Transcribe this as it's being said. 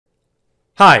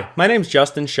Hi, my name is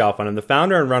Justin Shelf and I'm the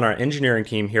founder and run our engineering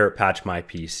team here at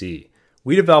PatchMyPC.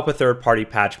 We develop a third-party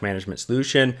patch management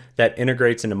solution that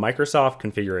integrates into Microsoft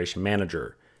Configuration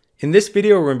Manager. In this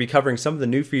video, we're going to be covering some of the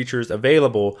new features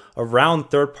available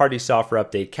around third-party software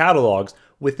update catalogs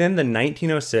within the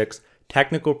 1906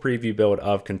 technical preview build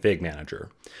of Config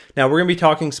Manager. Now, we're going to be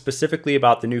talking specifically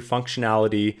about the new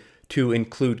functionality to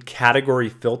include category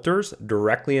filters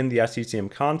directly in the SCCM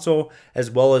console,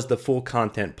 as well as the full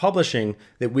content publishing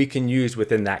that we can use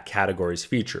within that categories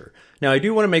feature. Now, I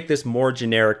do want to make this more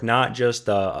generic, not just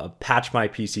a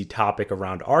PatchMyPC topic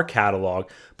around our catalog,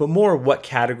 but more what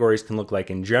categories can look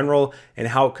like in general and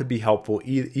how it could be helpful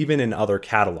even in other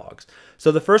catalogs.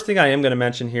 So the first thing I am going to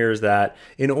mention here is that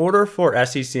in order for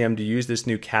SCCM to use this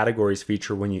new categories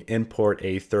feature when you import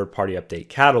a third-party update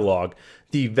catalog,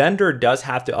 the vendor does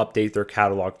have to update their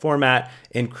catalog format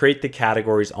and create the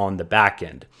categories on the back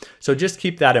end. So just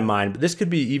keep that in mind. But this could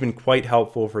be even quite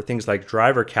helpful for things like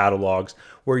driver catalogs,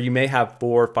 where you may have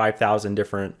 4,000 or 5,000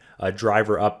 different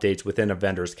driver updates within a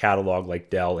vendor's catalog like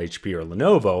Dell, HP, or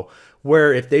Lenovo,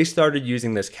 where if they started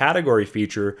using this category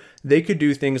feature, they could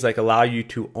do things like allow you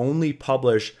to only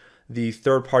publish the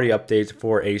third-party updates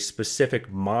for a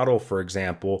specific model, for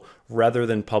example, rather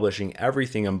than publishing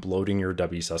everything and bloating your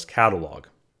WSUS catalog.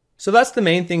 So that's the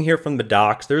main thing here from the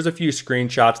docs. There's a few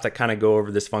screenshots that kind of go over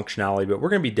this functionality, but we're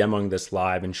going to be demoing this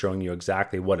live and showing you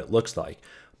exactly what it looks like.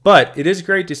 But it is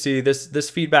great to see this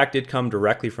feedback did come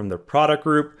directly from the product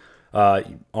group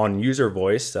on user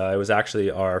voice. It was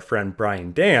actually our friend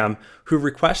Brian Dam who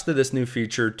requested this new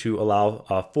feature to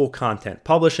allow full content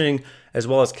publishing as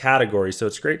well as categories. So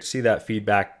it's great to see that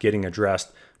feedback getting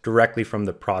addressed directly from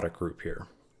the product group here.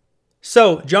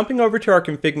 So jumping over to our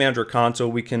Config Manager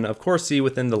console, we can of course see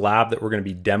within the lab that we're going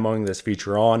to be demoing this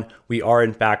feature on. We are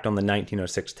in fact on the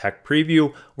 1906 tech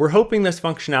preview. We're hoping this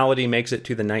functionality makes it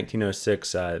to the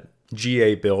 1906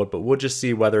 GA build, but we'll just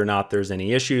see whether or not there's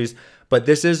any issues. But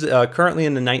this is currently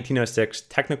in the 1906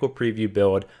 technical preview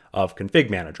build of Config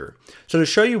Manager. So to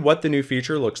show you what the new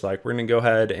feature looks like, we're going to go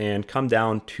ahead and come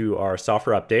down to our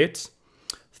software updates,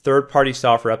 third-party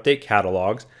software update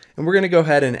catalogs, and we're going to go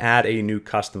ahead and add a new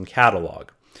custom catalog.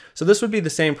 So this would be the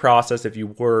same process if you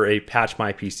were a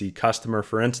PatchMyPC customer,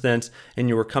 for instance, and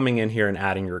you were coming in here and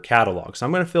adding your catalog. So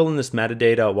I'm going to fill in this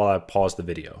metadata while I pause the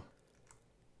video.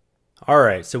 All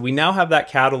right, so we now have that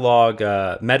catalog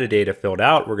metadata filled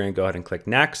out. We're going to go ahead and click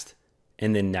Next,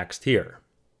 and then Next here.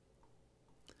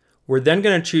 We're then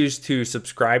going to choose to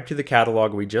subscribe to the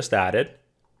catalog we just added.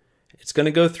 It's going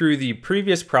to go through the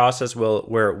previous process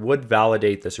where it would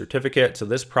validate the certificate. So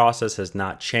this process has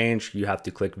not changed. You have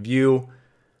to click View,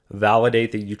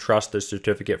 validate that you trust the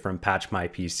certificate from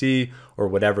PatchMyPC or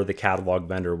whatever the catalog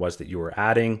vendor was that you were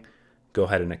adding. Go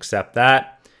ahead and accept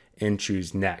that and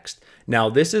choose Next. Now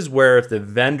this is where if the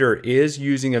vendor is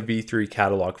using a V3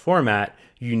 catalog format,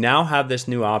 you now have this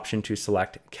new option to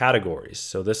select categories.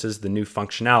 So this is the new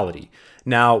functionality.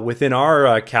 Now within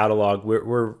our catalog,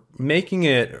 we're making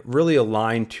it really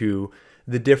aligned to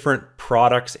the different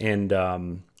products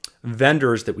and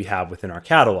vendors that we have within our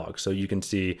catalog. So you can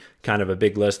see kind of a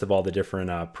big list of all the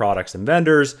different products and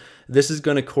vendors. This is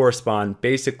going to correspond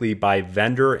basically by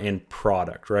vendor and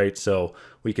product, right? So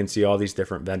we can see all these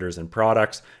different vendors and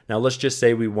products. Now let's just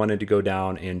say we wanted to go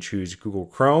down and choose Google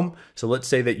Chrome. So let's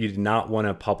say that you did not want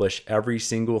to publish every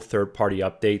single third-party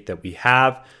update that we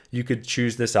have. You could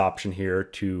choose this option here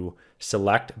to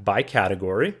select by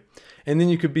category. And then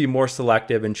you could be more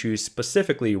selective and choose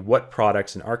specifically what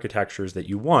products and architectures that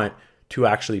you want to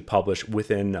actually publish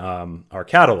within our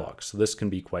catalog. So this can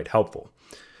be quite helpful.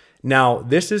 Now,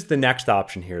 this is the next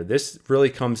option here. This really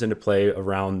comes into play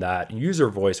around that user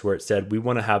voice where it said we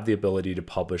want to have the ability to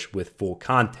publish with full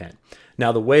content.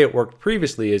 Now, the way it worked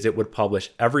previously is it would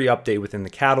publish every update within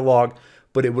the catalog,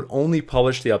 but it would only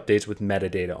publish the updates with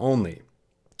metadata only.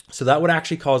 So that would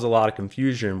actually cause a lot of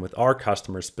confusion with our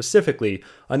customers specifically,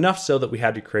 enough so that we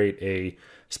had to create a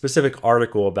specific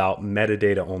article about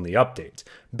metadata only updates.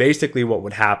 Basically what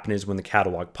would happen is when the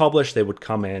catalog published, they would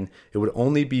come in, it would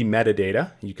only be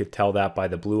metadata. You could tell that by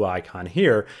the blue icon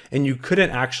here, and you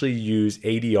couldn't actually use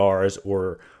ADRs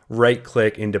or right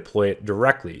click and deploy it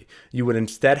directly. You would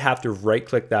instead have to right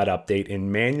click that update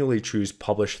and manually choose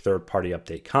publish third-party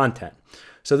update content.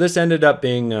 So this ended up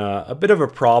being a bit of a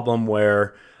problem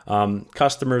where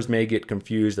customers may get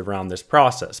confused around this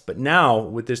process. But now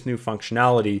with this new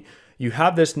functionality, you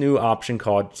have this new option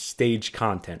called stage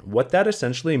content. What that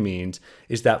essentially means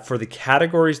is that for the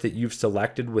categories that you've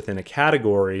selected within a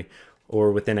category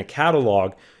or within a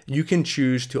catalog, you can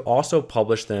choose to also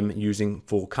publish them using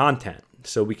full content.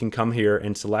 So we can come here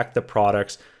and select the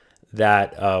products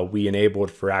that we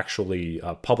enabled for actually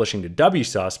publishing to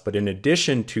WSUS, but in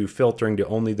addition to filtering to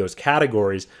only those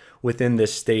categories within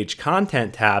this Stage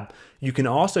Content tab, you can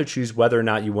also choose whether or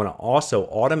not you want to also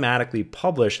automatically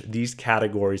publish these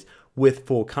categories with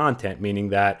full content, meaning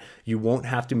that you won't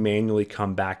have to manually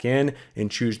come back in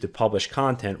and choose to publish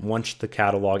content once the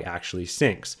catalog actually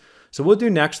syncs. So we'll do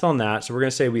next on that. So we're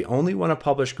going to say we only want to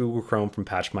publish Google Chrome from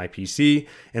Patch My PC,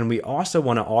 and we also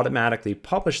want to automatically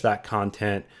publish that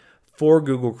content for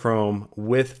Google Chrome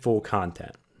with full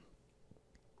content.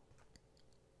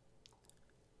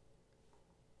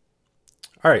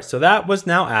 All right, so that was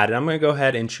now added. I'm going to go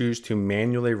ahead and choose to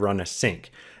manually run a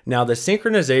sync. Now the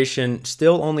synchronization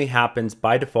still only happens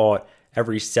by default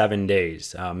every 7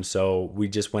 days. So we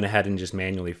just went ahead and just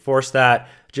manually forced that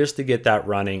just to get that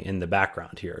running in the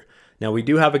background here. Now we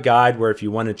do have a guide where if you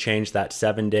want to change that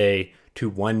 7 day to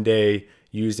 1 day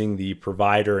using the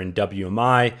provider and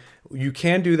WMI, you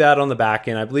can do that on the back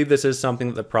end. I believe this is something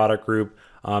that the product group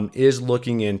is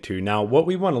looking into. Now what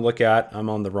we want to look at, I'm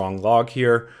on the wrong log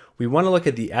here. We want to look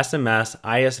at the SMS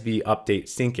ISV update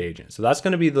sync agent. So that's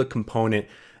going to be the component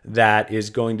that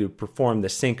is going to perform the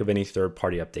sync of any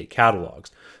third-party update catalogs.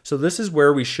 So this is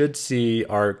where we should see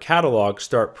our catalog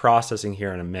start processing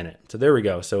here in a minute. So there we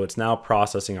go. So it's now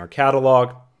processing our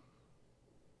catalog.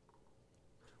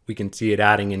 We can see it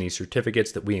adding any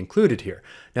certificates that we included here.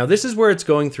 Now this is where it's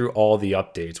going through all the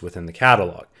updates within the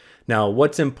catalog. Now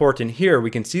what's important here,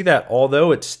 we can see that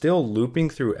although it's still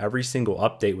looping through every single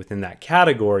update within that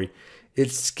category,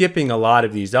 it's skipping a lot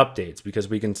of these updates because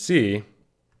we can see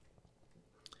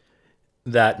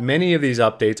that many of these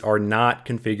updates are not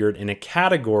configured in a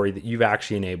category that you've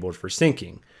actually enabled for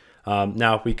syncing.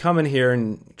 Now, if we come in here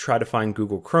and try to find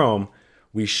Google Chrome,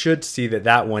 we should see that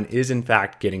that one is in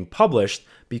fact getting published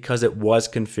because it was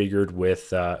configured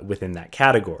with within that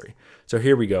category. So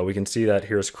here we go. We can see that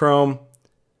here's Chrome.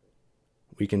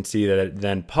 We can see that it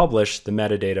then published the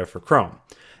metadata for Chrome.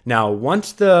 Now,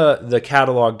 once the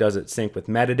catalog does its sync with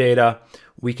metadata,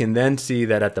 we can then see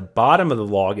that at the bottom of the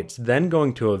log, it's then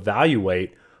going to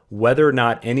evaluate whether or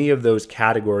not any of those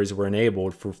categories were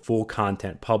enabled for full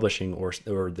content publishing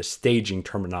or the staging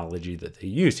terminology that they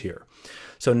use here.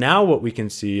 So now what we can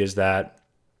see is that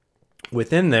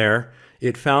within there,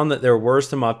 it found that there were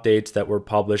some updates that were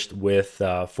published with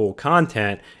full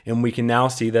content, and we can now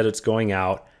see that it's going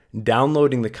out,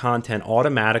 downloading the content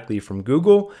automatically from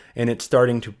Google, and it's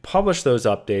starting to publish those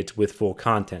updates with full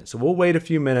content. So we'll wait a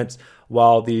few minutes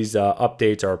while these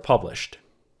updates are published.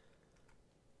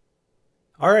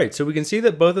 All right, so we can see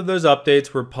that both of those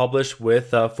updates were published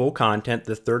with full content,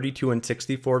 the 32 and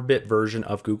 64-bit version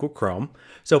of Google Chrome.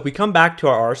 So if we come back to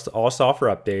our all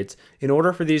software updates, in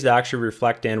order for these to actually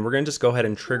reflect in, we're going to just go ahead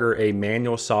and trigger a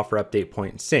manual software update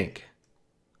point and sync.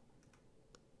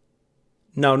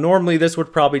 Now, normally this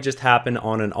would probably just happen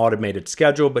on an automated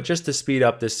schedule, but just to speed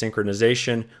up this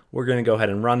synchronization, we're going to go ahead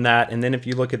and run that. And then if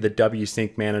you look at the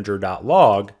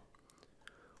wsyncmanager.log,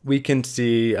 we can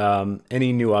see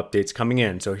any new updates coming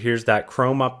in. So here's that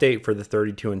Chrome update for the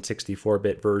 32 and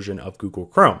 64-bit version of Google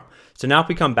Chrome. So now if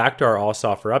we come back to our all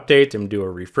software updates and do a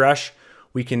refresh,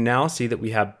 we can now see that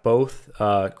we have both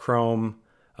Chrome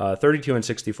 32 and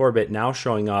 64-bit now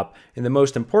showing up. And the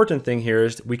most important thing here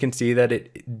is we can see that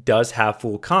it does have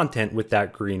full content with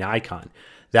that green icon.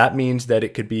 That means that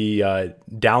it could be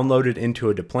downloaded into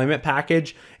a deployment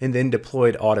package and then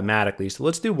deployed automatically. So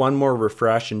let's do one more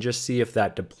refresh and just see if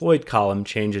that deployed column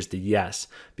changes to yes,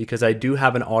 because I do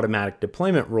have an automatic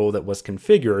deployment rule that was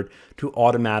configured to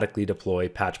automatically deploy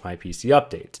Patch My PC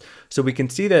updates. So we can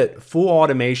see that full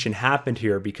automation happened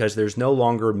here because there's no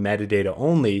longer metadata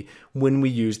only when we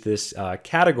use this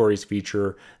categories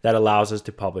feature that allows us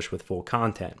to publish with full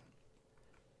content.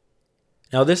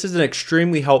 Now, this is an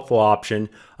extremely helpful option.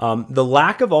 The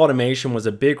lack of automation was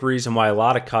a big reason why a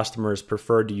lot of customers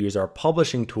preferred to use our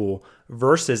publishing tool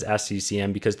versus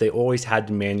SCCM because they always had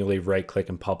to manually right-click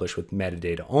and publish with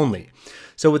metadata only.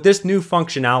 So with this new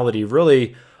functionality,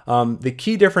 really, the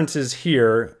key differences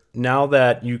here, now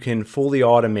that you can fully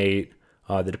automate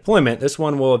the deployment, this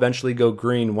one will eventually go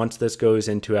green once this goes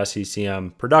into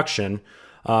SCCM production,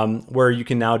 where you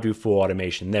can now do full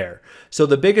automation there. So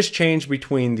the biggest change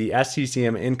between the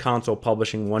SCCM in-console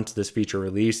publishing once this feature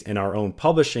released and our own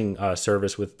publishing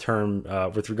service with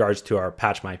regards to our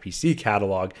Patch My PC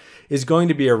catalog is going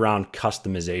to be around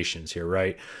customizations here,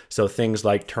 right? So things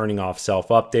like turning off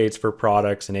self-updates for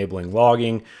products, enabling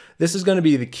logging. This is going to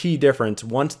be the key difference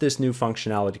once this new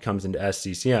functionality comes into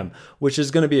SCCM, which is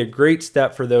going to be a great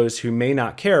step for those who may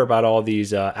not care about all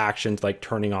these actions like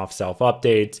turning off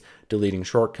self-updates, deleting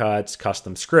shortcuts,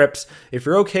 custom scripts. If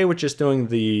you're okay with just doing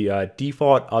the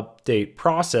default update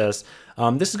process,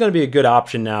 this is going to be a good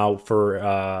option now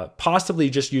for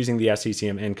possibly just using the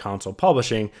SCCM in console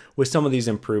publishing with some of these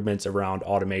improvements around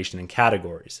automation and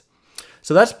categories.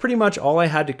 So that's pretty much all I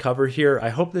had to cover here. I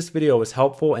hope this video was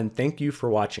helpful, and thank you for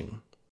watching.